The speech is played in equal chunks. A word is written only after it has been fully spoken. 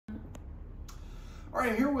All right,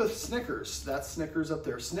 I'm here with Snickers. That's Snickers up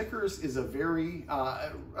there. Snickers is a very,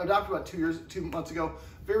 adopted about 2 months ago,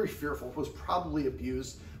 very fearful, was probably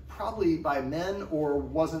abused, probably by men or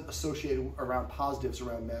wasn't associated around positives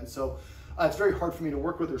around men. So it's very hard for me to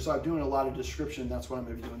work with her, so I'm doing a lot of description. That's what I'm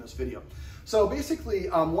going to be doing in this video. So basically,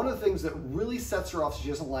 one of the things that really sets her off she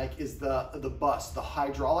doesn't like is the bus, the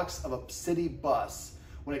hydraulics of a city bus.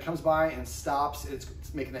 When it comes by and stops,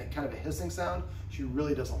 it's making that kind of a hissing sound. She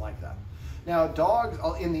really doesn't like that. Now, dogs,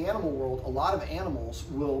 in the animal world, a lot of animals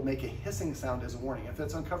will make a hissing sound as a warning. If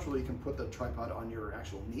it's uncomfortable, you can put the tripod on your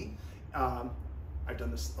actual knee. I've done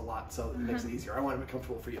this a lot, so it makes it easier. I want to make it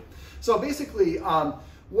comfortable for you. So basically, what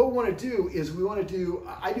we want to do is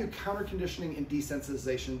I do counter conditioning and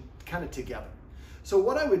desensitization kind of together. So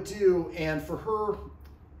what I would do, and for her,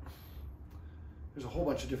 there's a whole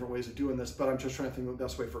bunch of different ways of doing this, but I'm just trying to think of the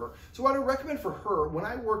best way for her. So what I recommend for her, when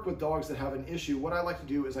I work with dogs that have an issue, what I like to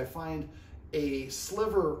do is I find a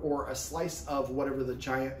sliver or a slice of whatever the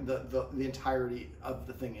entirety of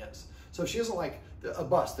the thing is. So if she doesn't like a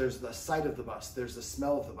bus, there's the sight of the bus, there's the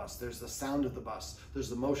smell of the bus, there's the sound of the bus, there's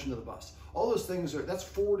the motion of the bus. All those things that's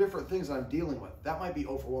 4 different things that I'm dealing with. That might be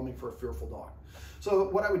overwhelming for a fearful dog. So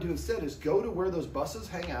what I would do instead is go to where those buses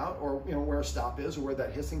hang out, or where a stop is, or where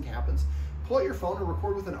that hissing happens. Pull out your phone and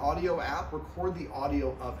record with an audio app, record the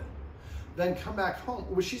audio of it. Then come back home.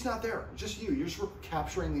 Well, she's not there, just you. You're just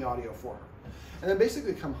capturing the audio for her. And then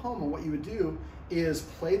basically come home, and what you would do is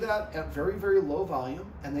play that at very, very low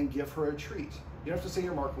volume and then give her a treat. You don't have to say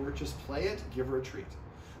your mark word, just play it, give her a treat.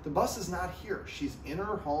 The bus is not here. She's in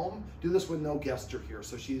her home. Do this when no guests are here,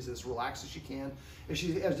 so she's as relaxed as she can. If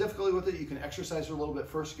she has difficulty with it, you can exercise her a little bit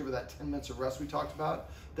first, give her that 10 minutes of rest we talked about,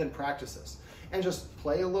 then practice this. And just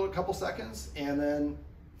play a couple seconds and then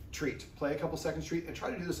treat. Play a couple seconds, treat, and try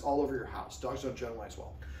to do this all over your house. Dogs don't generalize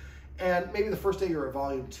well. And maybe the first day you're at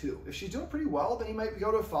volume 2. If she's doing pretty well, then you might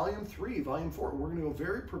go to volume 3, volume 4. We're gonna go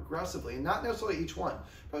very progressively, and not necessarily each one.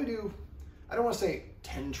 Probably do, I don't wanna say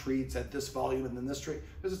 10 treats at this volume and then this treat,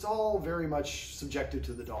 because it's all very much subjective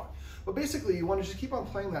to the dog. But basically, you wanna just keep on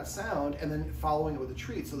playing that sound and then following it with a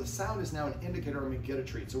treat. So the sound is now an indicator I'm gonna get a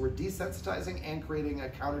treat. So we're desensitizing and creating a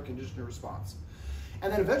counter conditioner response.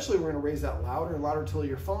 And then eventually we're gonna raise that louder and louder until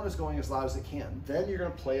your phone is going as loud as it can. Then you're gonna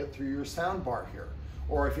play it through your sound bar here.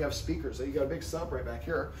 Or if you have speakers, so you got a big sub right back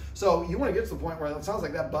here. So you want to get to the point where it sounds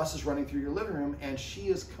like that bus is running through your living room and she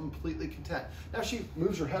is completely content. Now if she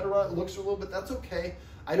moves her head around, looks a little bit, that's okay.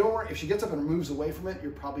 I don't worry, if she gets up and moves away from it,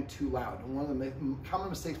 you're probably too loud. And one of the common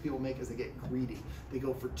mistakes people make is they get greedy. They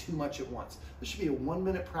go for too much at once. This should be a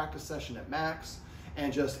 1-minute practice session at max,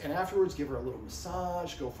 and afterwards give her a little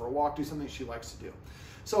massage, go for a walk, do something she likes to do.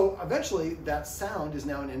 So eventually that sound is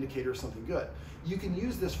now an indicator of something good. You can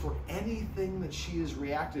use this for anything that she is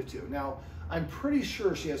reactive to. Now, I'm pretty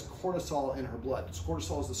sure she has cortisol in her blood.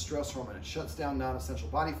 Cortisol is the stress hormone. It shuts down non-essential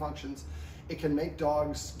body functions. It can give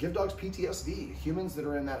dogs PTSD. Humans that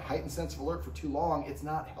are in that heightened sense of alert for too long, it's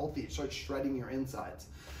not healthy. It starts shredding your insides.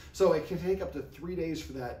 So it can take up to 3 days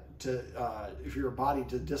for that for your body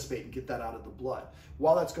to dissipate and get that out of the blood.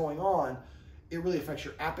 While that's going on, it really affects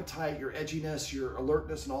your appetite, your edginess, your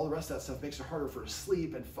alertness, and all the rest of that stuff. Makes it harder for her to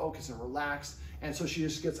sleep and focus and relax, and so she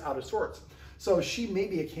just gets out of sorts. So she may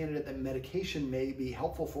be a candidate that medication may be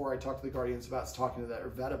helpful for. I talked to the guardians about talking to their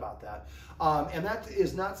vet about that. And that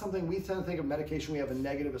is not something we tend to think of medication. We have a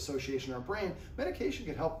negative association in our brain. Medication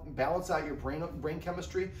can help balance out your brain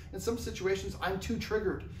chemistry. In some situations, I'm too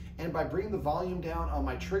triggered, and by bringing the volume down on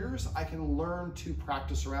my triggers, I can learn to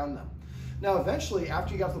practice around them. Now, eventually,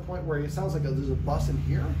 after you got to the point where it sounds like there's a bus in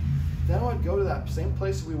here, then I would go to that same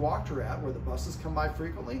place that we walked her at, where the buses come by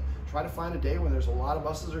frequently, try to find a day when there's a lot of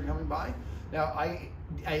buses that are coming by. Now, I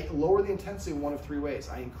lower the intensity one of 3 ways.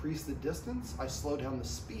 I increase the distance, I slow down the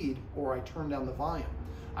speed, or I turn down the volume.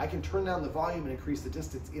 I can turn down the volume and increase the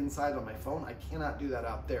distance inside on my phone. I cannot do that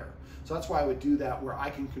out there. So that's why I would do that where I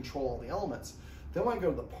can control all the elements. Then when I go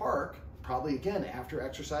to the park, probably again, after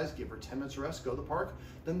exercise, give her 10 minutes of rest, go to the park.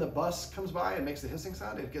 Then the bus comes by and makes the hissing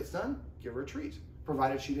sound. It gets done, give her a treat,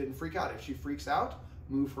 provided she didn't freak out. If she freaks out,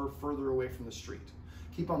 move her further away from the street.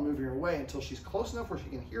 Keep on moving her away until she's close enough where she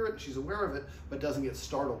can hear it, she's aware of it, but doesn't get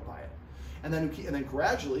startled by it. And then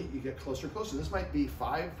gradually, you get closer and closer. This might be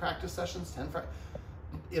 5 practice sessions, 10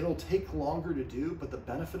 It'll take longer to do, but the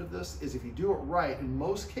benefit of this is if you do it right, in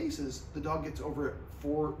most cases, the dog gets over it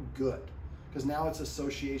for good, because now it's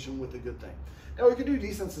association with a good thing. Now we can do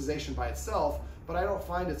desensitization by itself, but I don't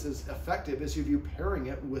find it's as effective as if you pairing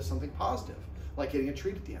it with something positive, like getting a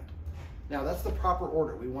treat at the end. Now that's the proper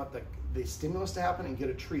order. We want the stimulus to happen and get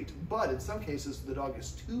a treat, but in some cases the dog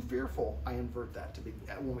is too fearful. I invert that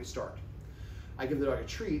when we start. I give the dog a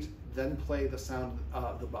treat, then play the sound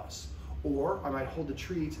of the bus. Or I might hold a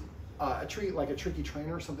treat like a tricky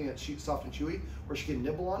trainer, something that's soft and chewy, where she can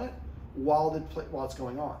nibble on it while it's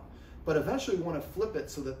going on. But eventually we want to flip it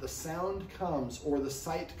so that the sound comes, or the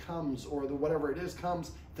sight comes, or the whatever it is comes,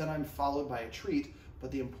 then I'm followed by a treat. But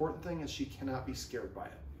the important thing is she cannot be scared by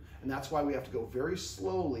it. And that's why we have to go very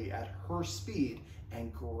slowly at her speed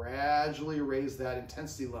and gradually raise that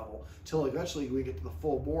intensity level till eventually we get to the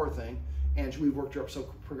full bore thing, and we've worked her up so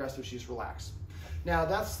progressive she's relaxed. Now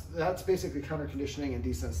that's basically counter conditioning and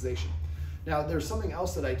desensitization. Now there's something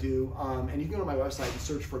else that I do, and you can go to my website and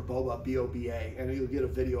search for Boba, B-O-B-A, and you'll get a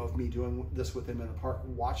video of me doing this with him in the park.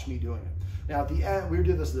 Watch me doing it. Now at the end, we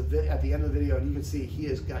did this at the end of the video, and you can see he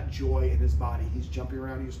has got joy in his body. He's jumping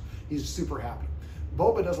around, he's super happy.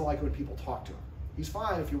 Boba doesn't like when people talk to him. He's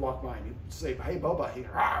fine if you walk by and you say, hey Boba, he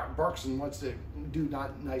barks and wants to do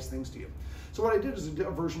not nice things to you. So what I did is a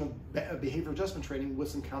version of behavior adjustment training with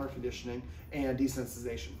some counter conditioning and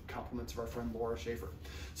desensitization, compliments of our friend Laura Schaefer.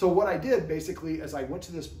 So what I did basically is I went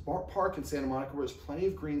to this park in Santa Monica where there's plenty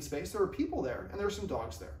of green space. There were people there and there were some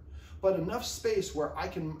dogs there. But enough space where I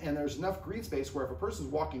can, and there's enough green space where if a person's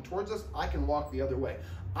walking towards us, I can walk the other way.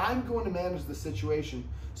 I'm going to manage the situation.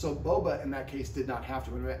 So Boba, in that case, did not have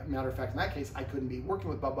to. As a matter of fact, in that case, I couldn't be working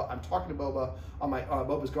with Boba. I'm talking to Boba on my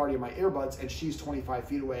Boba's Guardian, my earbuds, and she's 25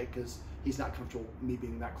 feet away because he's not comfortable me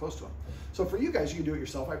being that close to him. So for you guys, you can do it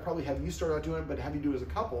yourself. I probably have you start out doing it, but have you do it as a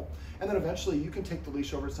couple. And then eventually you can take the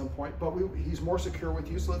leash over at some point, but he's more secure with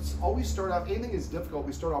you. So let's always start out, anything is difficult,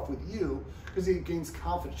 we start off with you because he gains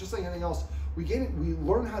confidence. Just like anything else, we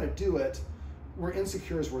learn how to do it. We're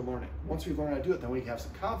insecure as we're learning. Once we learn how to do it, then we have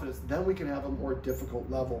some confidence, then we can have a more difficult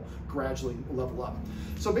level, gradually level up.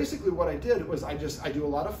 So basically what I did was I do a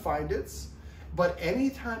lot of find its, but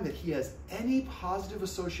anytime that he has any positive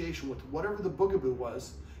association with whatever the boogaboo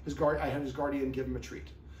was, I had his guardian give him a treat.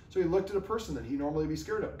 So he looked at a person that he normally be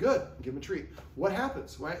scared of. Good, give him a treat. What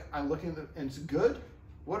happens? Right? I'm looking at and it's good.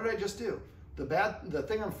 What did I just do? The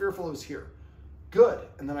thing I'm fearful of is here. Good.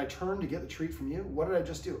 And then I turned to get the treat from you. What did I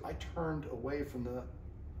just do? I turned away from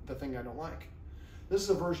the thing I don't like. This is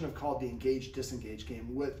a version of called the engage-disengage game,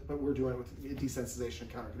 but we're doing it with desensitization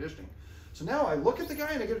and counter conditioning. So now I look at the guy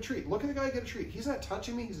and I get a treat. Look at the guy, I get a treat. He's not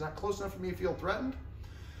touching me. He's not close enough for me to feel threatened.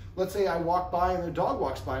 Let's say I walk by and the dog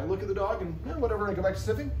walks by. I look at the dog and whatever, I go back to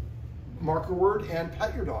sniffing. Marker word and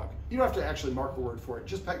pet your dog. You don't have to actually mark a word for it.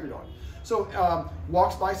 Just pet your dog. So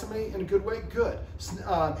walks by somebody in a good way, good.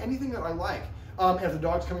 Anything that I like. If the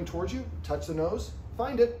dog's coming towards you, touch the nose,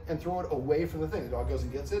 find it, and throw it away from the thing. The dog goes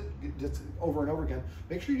and gets it over and over again.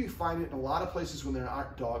 Make sure you find it in a lot of places when there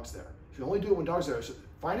aren't dogs there. If you only do it when dogs are there, so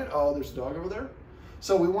find it, oh, there's a dog over there.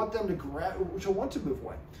 So we want them to want to move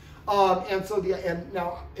away. And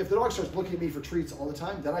now if the dog starts looking at me for treats all the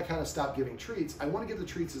time, then I kind of stop giving treats. I want to give the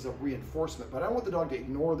treats as a reinforcement, but I don't want the dog to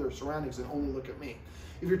ignore their surroundings and only look at me.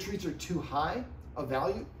 If your treats are too high of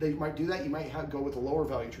value, they might do that. You might go with the lower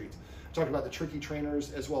value treats. I talked about the tricky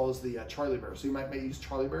trainers as well as the Charlie Bears. So you might use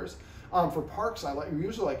Charlie Bears. For parks, I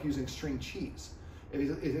usually like using string cheese.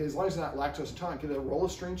 As long as it's not lactose intolerant, get a roll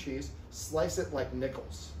of string cheese, slice it like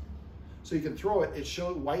nickels. So you can throw it,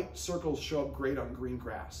 white circles show up great on green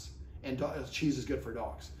grass, and cheese is good for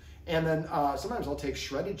dogs. And then sometimes I'll take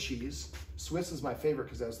shredded cheese. Swiss is my favorite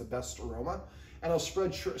because it has the best aroma. And I'll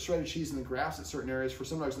spread shredded cheese in the grass at certain areas for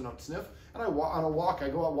some dogs that don't sniff. And on a walk, I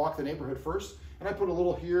go out and walk the neighborhood first, and I put a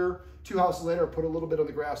little here, 2 houses later, I put a little bit of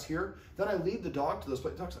the grass here. Then I lead the dog to those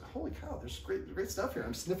places. The dog's like, holy cow, there's great stuff here.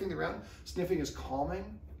 I'm sniffing the ground. Sniffing is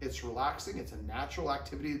calming, it's relaxing, it's a natural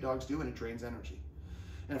activity the dogs do, and it drains energy.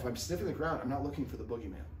 And if I'm sniffing the ground, I'm not looking for the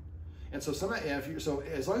boogeyman. And so as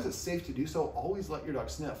long as it's safe to do so, always let your dog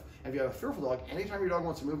sniff. And if you have a fearful dog, anytime your dog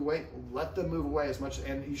wants to move away, let them move away as much,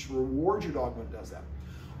 and you should reward your dog when it does that.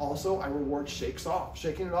 Also, I reward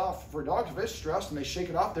shaking it off. For dogs, if they're stressed and they shake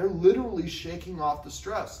it off, they're literally shaking off the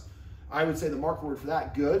stress. I would say the marker word for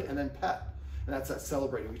that, good, and then pet. And that's that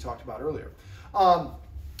celebrating we talked about earlier.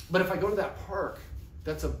 But if I go to that park,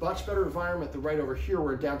 that's a much better environment than right over here.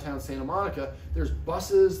 We're in downtown Santa Monica. There's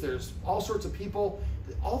buses, there's all sorts of people.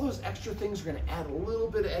 All those extra things are gonna add a little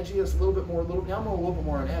bit of edginess, a little bit more, now I'm a little bit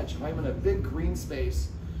more on edge. If I'm in a big green space,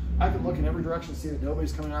 I can look in every direction, see that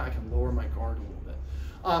nobody's coming out, I can lower my guard a little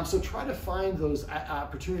bit. So try to find those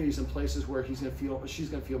opportunities in places where she's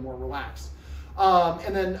gonna feel more relaxed.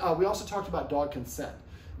 And then we also talked about dog consent.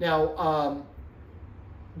 Now,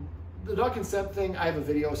 the dog consent thing, I have a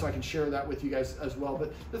video so I can share that with you guys as well.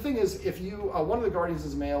 But the thing is, if one of the guardians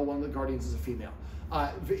is a male, one of the guardians is a female.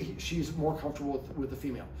 She's more comfortable with the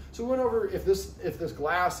female. So we went over if this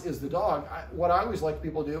glass is the dog. What I always like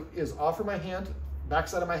people to do is offer my hand,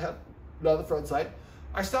 backside of my head, the front side.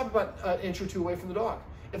 I stop about an inch or two away from the dog.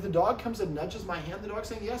 If the dog comes and nudges my hand, the dog's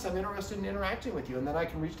saying, yes, I'm interested in interacting with you. And then I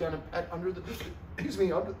can reach down and pet under the, excuse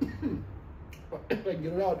me, under, I can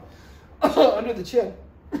get it out, under the chin.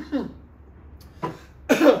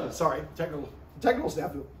 Sorry, technical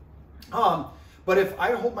snafu. But if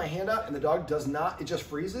I hold my hand out and the dog does not, it just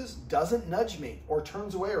freezes, doesn't nudge me or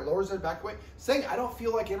turns away or lowers it back away, saying I don't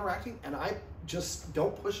feel like interacting and I just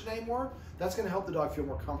don't push it anymore, that's going to help the dog feel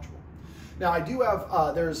more comfortable. Now I do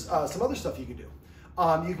have, there's some other stuff you can do.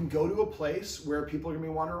 You can go to a place where people are going to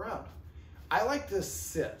be wandering around. I like to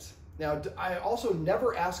sit. Now, I also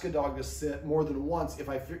never ask a dog to sit more than once if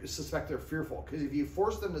I suspect they're fearful. Because if you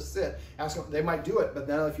force them to sit, ask them, they might do it, but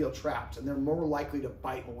then they feel trapped and they're more likely to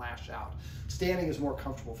bite and lash out. Standing is more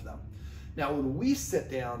comfortable for them. Now, when we sit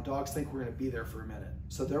down, dogs think we're going to be there for a minute.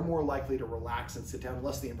 So they're more likely to relax and sit down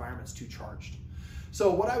unless the environment's too charged. So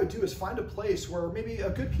what I would do is find a place where maybe a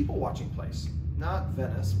good people watching place, not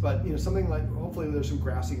Venice, but something like, hopefully there's some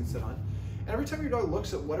grass you can sit on. And every time your dog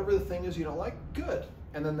looks at whatever the thing is you don't like, good.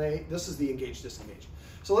 And then this is the engage, disengage.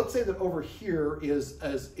 So let's say that over here is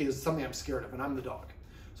something I'm scared of and I'm the dog.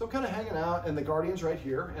 So I'm kind of hanging out and the guardian's right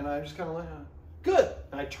here and I just kind of like, good.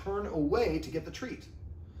 And I turn away to get the treat.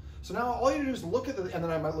 So now all you do is look at the, and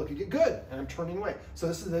then I might look at you, good. And I'm turning away. So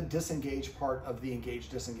this is the disengage part of the engage,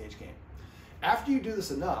 disengage game. After you do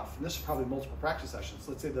this enough, and this is probably multiple practice sessions,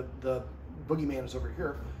 let's say the boogeyman is over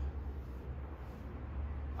here.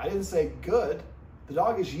 I didn't say good. The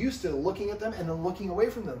dog is used to looking at them and then looking away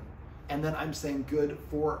from them. And then I'm saying good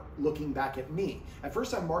for looking back at me. At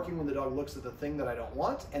first I'm marking when the dog looks at the thing that I don't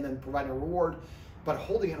want and then providing a reward, but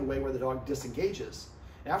holding it in a way where the dog disengages.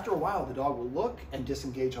 And after a while, the dog will look and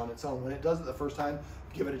disengage on its own. When it does it the first time,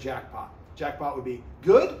 give it a jackpot. Jackpot would be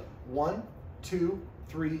good, 1, 2,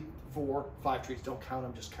 3, 4, 5 treats. Don't count,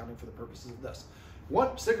 I'm just counting for the purposes of this.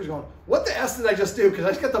 One Snickers going, what the S did I just do? Because I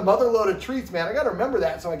just got the mother load of treats, man. I got to remember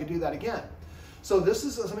that so I can do that again. So this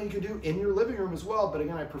is something you can do in your living room as well. But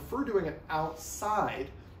again, I prefer doing it outside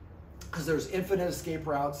because there's infinite escape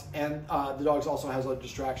routes and the dogs also has other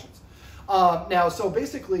distractions. Now, so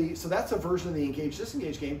basically, so that's a version of the engage,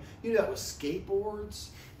 disengage game. You do that with skateboards.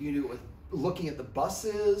 You do it with looking at the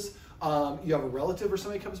buses. You have a relative or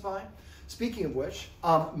somebody comes by. Speaking of which,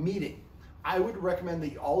 meeting. I would recommend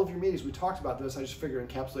that all of your meetings, we talked about this, I just figured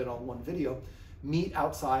encapsulate it all in one video, meet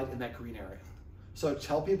outside in that green area. So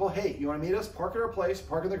tell people, hey, you want to meet us? Park at our place,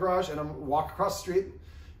 park in the garage, and walk across the street.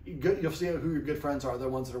 You'll see who your good friends are, the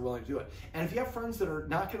ones that are willing to do it. And if you have friends that are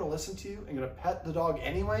not going to listen to you and going to pet the dog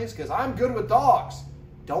anyways, because I'm good with dogs,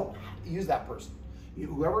 don't use that person.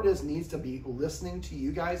 Whoever it is needs to be listening to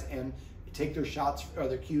you guys and take their shots or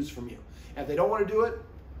their cues from you. And if they don't want to do it,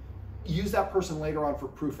 use that person later on for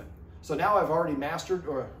proofing. So now I've already mastered,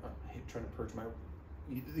 or I hate trying to purge my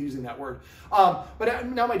using that word, but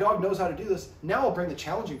now my dog knows how to do this. Now I'll bring the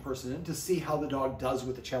challenging person in to see how the dog does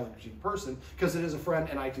with the challenging person, because it is a friend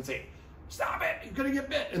and I can say, stop it, you're gonna get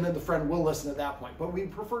bit, and then the friend will listen at that point. But we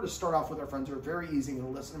prefer to start off with our friends who are very easy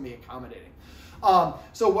and listen to me, accommodating.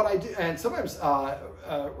 So what I do, and sometimes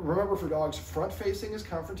remember for dogs, front facing is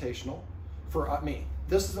confrontational. For me,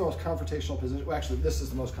 this is the most confrontational position. Well, actually, this is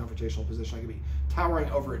the most confrontational position I can be,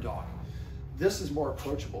 towering over a dog. This is more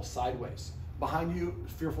approachable, sideways. Behind you,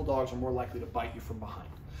 fearful dogs are more likely to bite you from behind.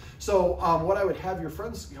 So what I would have your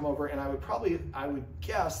friends come over, and I would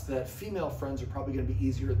guess that female friends are probably going to be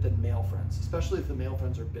easier than male friends, especially if the male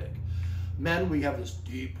friends are big. Men, we have this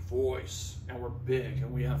deep voice, and we're big,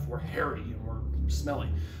 and we're hairy, and we're smelly.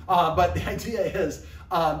 But the idea is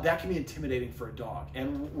that can be intimidating for a dog.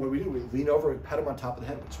 And what we do, we lean over and pet them on top of the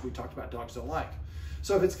head, which we talked about dogs don't like.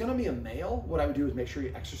 So if it's going to be a male, what I would do is make sure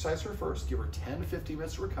you exercise her first, give her 10 to 15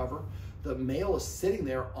 minutes to recover. The male is sitting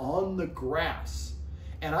there on the grass.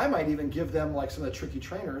 And I might even give them like some of the tricky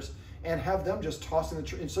trainers and have them just tossing the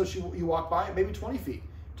treat. And so you walk by maybe 20 feet,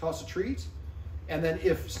 toss a treat. And then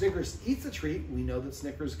if Snickers eats the treat, we know that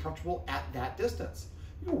Snickers is comfortable at that distance.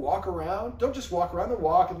 You can walk around, don't just walk around the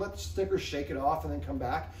walk and let Snickers shake it off and then come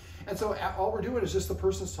back. And so all we're doing is just the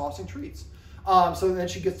person's tossing treats. So then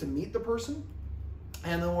she gets to meet the person.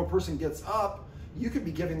 And then when a person gets up, you could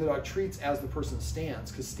be giving the dog treats as the person stands,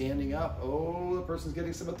 because standing up, oh, the person's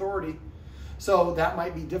getting some authority. So that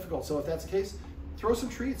might be difficult. So if that's the case, throw some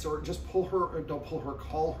treats or just pull her, or don't pull her,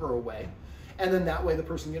 call her away. And then that way the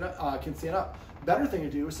person can stand up. Better thing to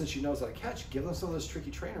do is, since she knows how to catch, give them some of those tricky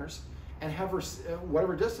trainers and have her,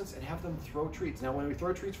 whatever distance, and have them throw treats. Now when we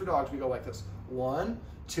throw treats for dogs, we go like this. 1,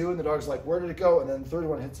 2, and the dog's like, where did it go? And then the third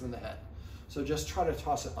one hits them in the head. So just try to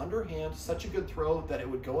toss it underhand, such a good throw that it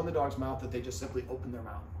would go in the dog's mouth that they just simply open their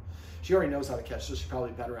mouth. She already knows how to catch, so she's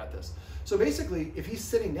probably better at this. So basically, if he's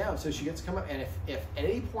sitting down, so she gets to come up, and if at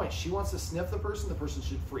any point she wants to sniff the person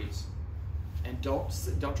should freeze. And don't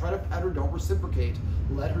try to pet her, don't reciprocate.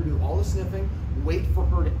 Let her do all the sniffing, wait for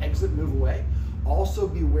her to exit, move away. Also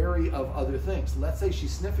be wary of other things. Let's say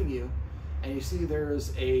she's sniffing you, and you see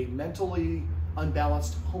there's a mentally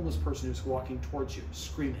unbalanced homeless person who's walking towards you,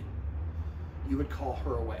 screaming. You would call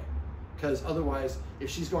her away. Because otherwise,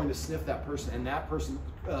 if she's going to sniff that person and that person,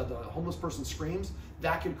 the homeless person screams,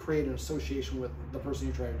 that could create an association with the person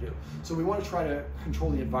you're trying to do. So we want to try to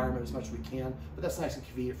control the environment as much as we can, but that's nice and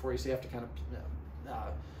convenient for you, so you have to kind of,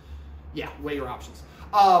 weigh your options.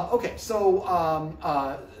 Okay, so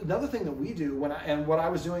another thing that we do, what I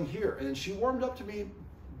was doing here, and she warmed up to me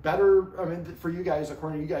better, I mean, for you guys,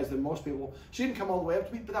 according to you guys, than most people. She didn't come all the way up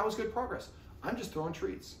to me, but that was good progress. I'm just throwing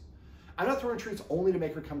treats. I'm not throwing treats only to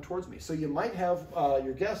make her come towards me. So you might have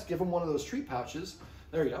your guest give them one of those treat pouches.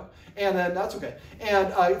 There you go. And then that's okay.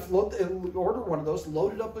 And order one of those,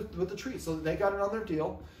 load it up with the treats. So they got it on their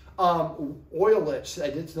deal. Oil it. I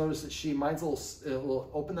did notice that mine's a little,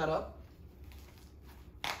 open that up.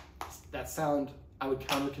 That sound, I would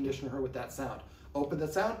counter condition her with that sound. Open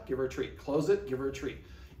that sound, give her a treat. Close it, give her a treat.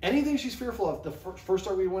 Anything she's fearful of, the first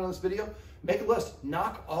start we went on this video, make a list.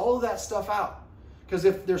 Knock all of that stuff out. Because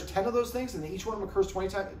if there's 10 of those things and each one of them occurs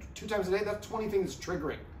 2 times a day, that's 20 things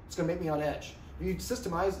triggering. It's going to make me on edge. If you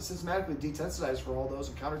systematically desensitize for all those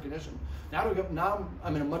and counter condition, now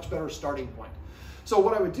I'm in a much better starting point. So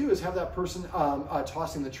what I would do is have that person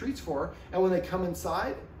tossing the treats for her, and when they come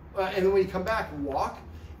inside, and then when you come back, walk,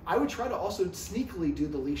 I would try to also sneakily do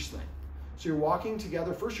the leash thing. So you're walking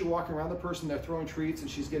together. First you're walking around the person, they're throwing treats and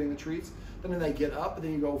she's getting the treats. Then they get up, and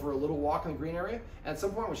then you go over a little walk in the green area. And at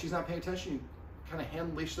some point when she's not paying attention, you kind of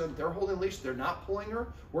hand the leash them. They're holding the leash, they're not pulling her.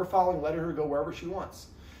 We're following, letting her go wherever she wants.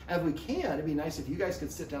 And if we can, it'd be nice if you guys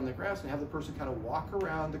could sit down the grass and have the person kind of walk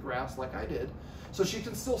around the grass like I did, so she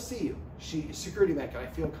can still see you. Security blanket, I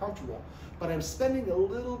feel comfortable, but I'm spending a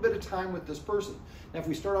little bit of time with this person. Now, if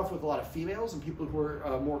we start off with a lot of females and people who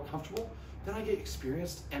are more comfortable, then I get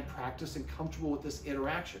experienced and practiced and comfortable with this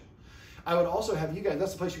interaction. I would also have you guys,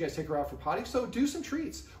 that's the place you guys take her out for potty, so do some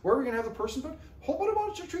treats. Where are we gonna have the person put? Whole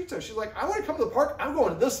bunch of treats there. She's like, I wanna come to the park, I'm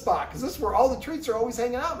going to this spot, because this is where all the treats are always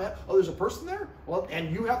hanging out, man. Oh, there's a person there? Well,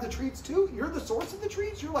 and you have the treats too? You're the source of the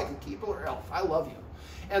treats? You're like a keeper elf. I love you.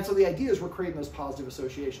 And so the idea is we're creating those positive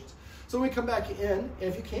associations. So when we come back in,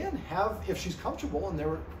 if you can, if she's comfortable and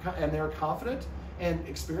they're confident and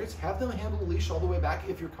experienced, have them handle the leash all the way back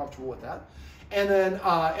if you're comfortable with that. And then,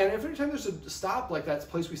 and if anytime there's a stop, like that's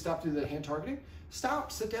the place we stop to do the hand targeting,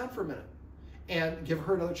 stop, sit down for a minute, and give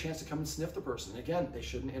her another chance to come and sniff the person. Again, they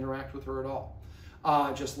shouldn't interact with her at all.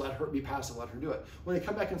 Just let her be passive, let her do it. When they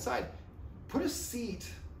come back inside, put a seat,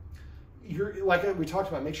 like we talked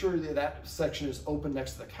about, make sure that section is open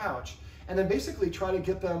next to the couch, and then basically try to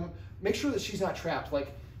get them, make sure that she's not trapped.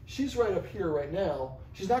 Like, she's right up here right now,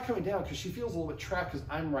 she's not coming down because she feels a little bit trapped because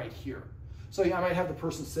I'm right here. So yeah, I might have the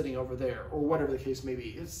person sitting over there, or whatever the case may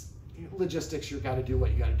be. It's logistics, you got to do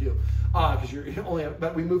what you got to do. Because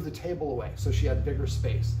but we moved the table away, so she had bigger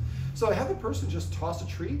space. So I have the person just toss a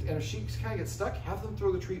treat, and if she kind of gets stuck, have them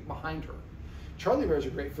throw the treat behind her. Charlie bears are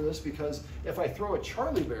great for this, because if I throw a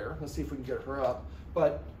Charlie bear, let's see if we can get her up,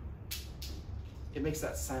 but it makes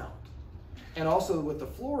that sound. And also with the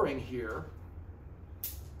flooring here,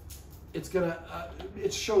 it's gonna,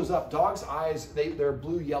 it shows up. Dogs' eyes, they're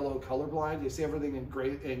blue-yellow colorblind. They see everything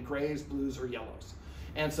in grays, blues, or yellows.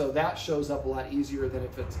 And so that shows up a lot easier than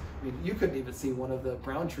if it's, I mean, you couldn't even see one of the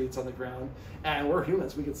brown treats on the ground, and we're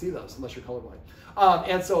humans, we can see those unless you're colorblind.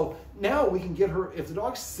 And so now we can get her, if the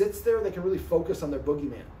dog sits there, they can really focus on their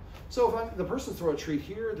boogeyman. So if the person throw a treat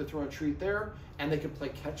here, they throw a treat there, and they can play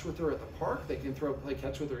catch with her at the park, they can play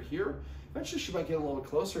catch with her here. Eventually she might get a little bit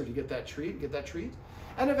closer to get that treat,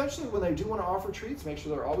 And eventually when they do want to offer treats, make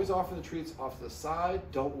sure they're always offering the treats off to the side.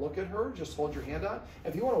 Don't look at her, just hold your hand out.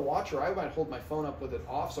 If you want to watch her, I might hold my phone up with it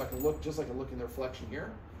off so I can look just like I look in the reflection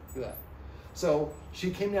here. Look at that. So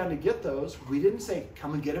she came down to get those. We didn't say,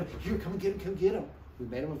 come and get them. Here, come and get them, come get them. We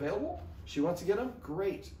made them available. She wants to get them,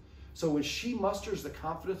 great. So when she musters the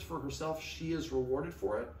confidence for herself, she is rewarded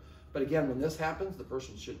for it. But again, when this happens, the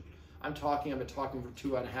person should, I've been talking for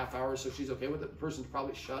 2.5 hours, so she's okay with it. The person should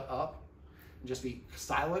probably shut up and just be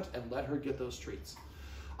silent and let her get those treats.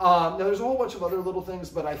 Now there's a whole bunch of other little things,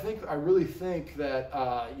 but I really think that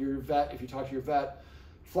your vet, if you talk to your vet,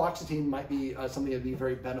 fluoxetine might be something that would be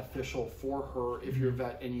very beneficial for her if you're a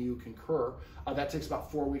vet and you concur. That takes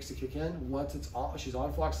about 4 weeks to kick in. Once she's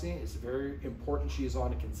on fluoxetine, it's very important she is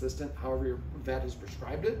on a consistent, however your vet has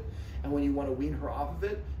prescribed it. And when you want to wean her off of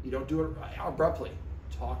it, you don't do it abruptly.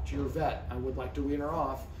 talk to your vet. I would like to wean her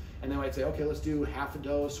off. And they might say, okay, let's do half a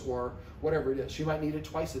dose or whatever it is. She might need it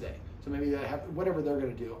twice a day. So maybe they have, whatever they're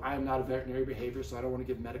going to do. I am not a veterinary behavior, so I don't want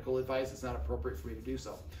to give medical advice. It's not appropriate for me to do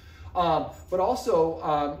so. But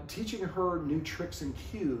also, teaching her new tricks and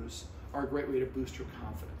cues are a great way to boost her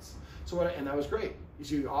confidence. So and that was great.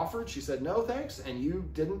 She offered, she said, no, thanks, and you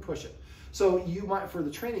didn't push it. So you might, for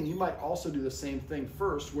the training, you might also do the same thing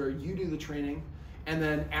first, where you do the training, and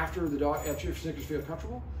then after your Snickers feel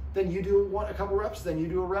comfortable, then you do a couple reps, then you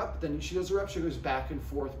do a rep, then she does a rep, she goes back and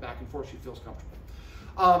forth, she feels comfortable.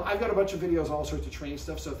 I've got a bunch of videos, all sorts of training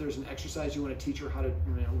stuff, so if there's an exercise you want to teach her how to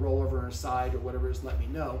roll over on her side or whatever it is, let me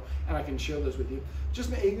know, and I can share those with you. You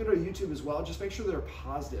can go to YouTube as well, just make sure they're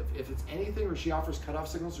positive. If it's anything where she offers cutoff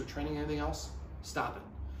signals or training anything else, stop it.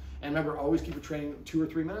 And remember, always keep a training 2 or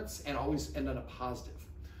 3 minutes and always end on a positive.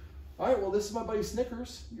 All right, well, this is my buddy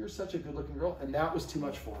Snickers. You're such a good-looking girl, and that was too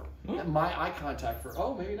much for her. And my eye contact for,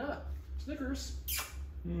 oh, maybe not. Snickers.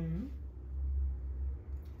 Mm-hmm.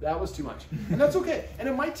 That was too much. And that's okay. And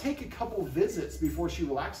it might take a couple visits before she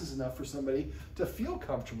relaxes enough for somebody to feel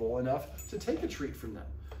comfortable enough to take a treat from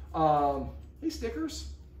them. Hey, Snickers.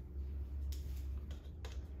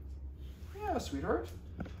 Yeah, sweetheart.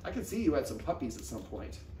 I can see you had some puppies at some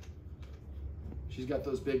point. She's got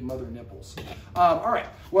those big mother nipples. All right,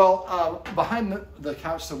 well, behind the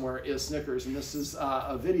couch somewhere is Snickers, and this is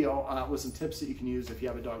a video with some tips that you can use if you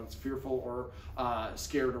have a dog that's fearful or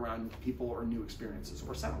scared around people or new experiences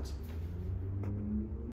or sounds.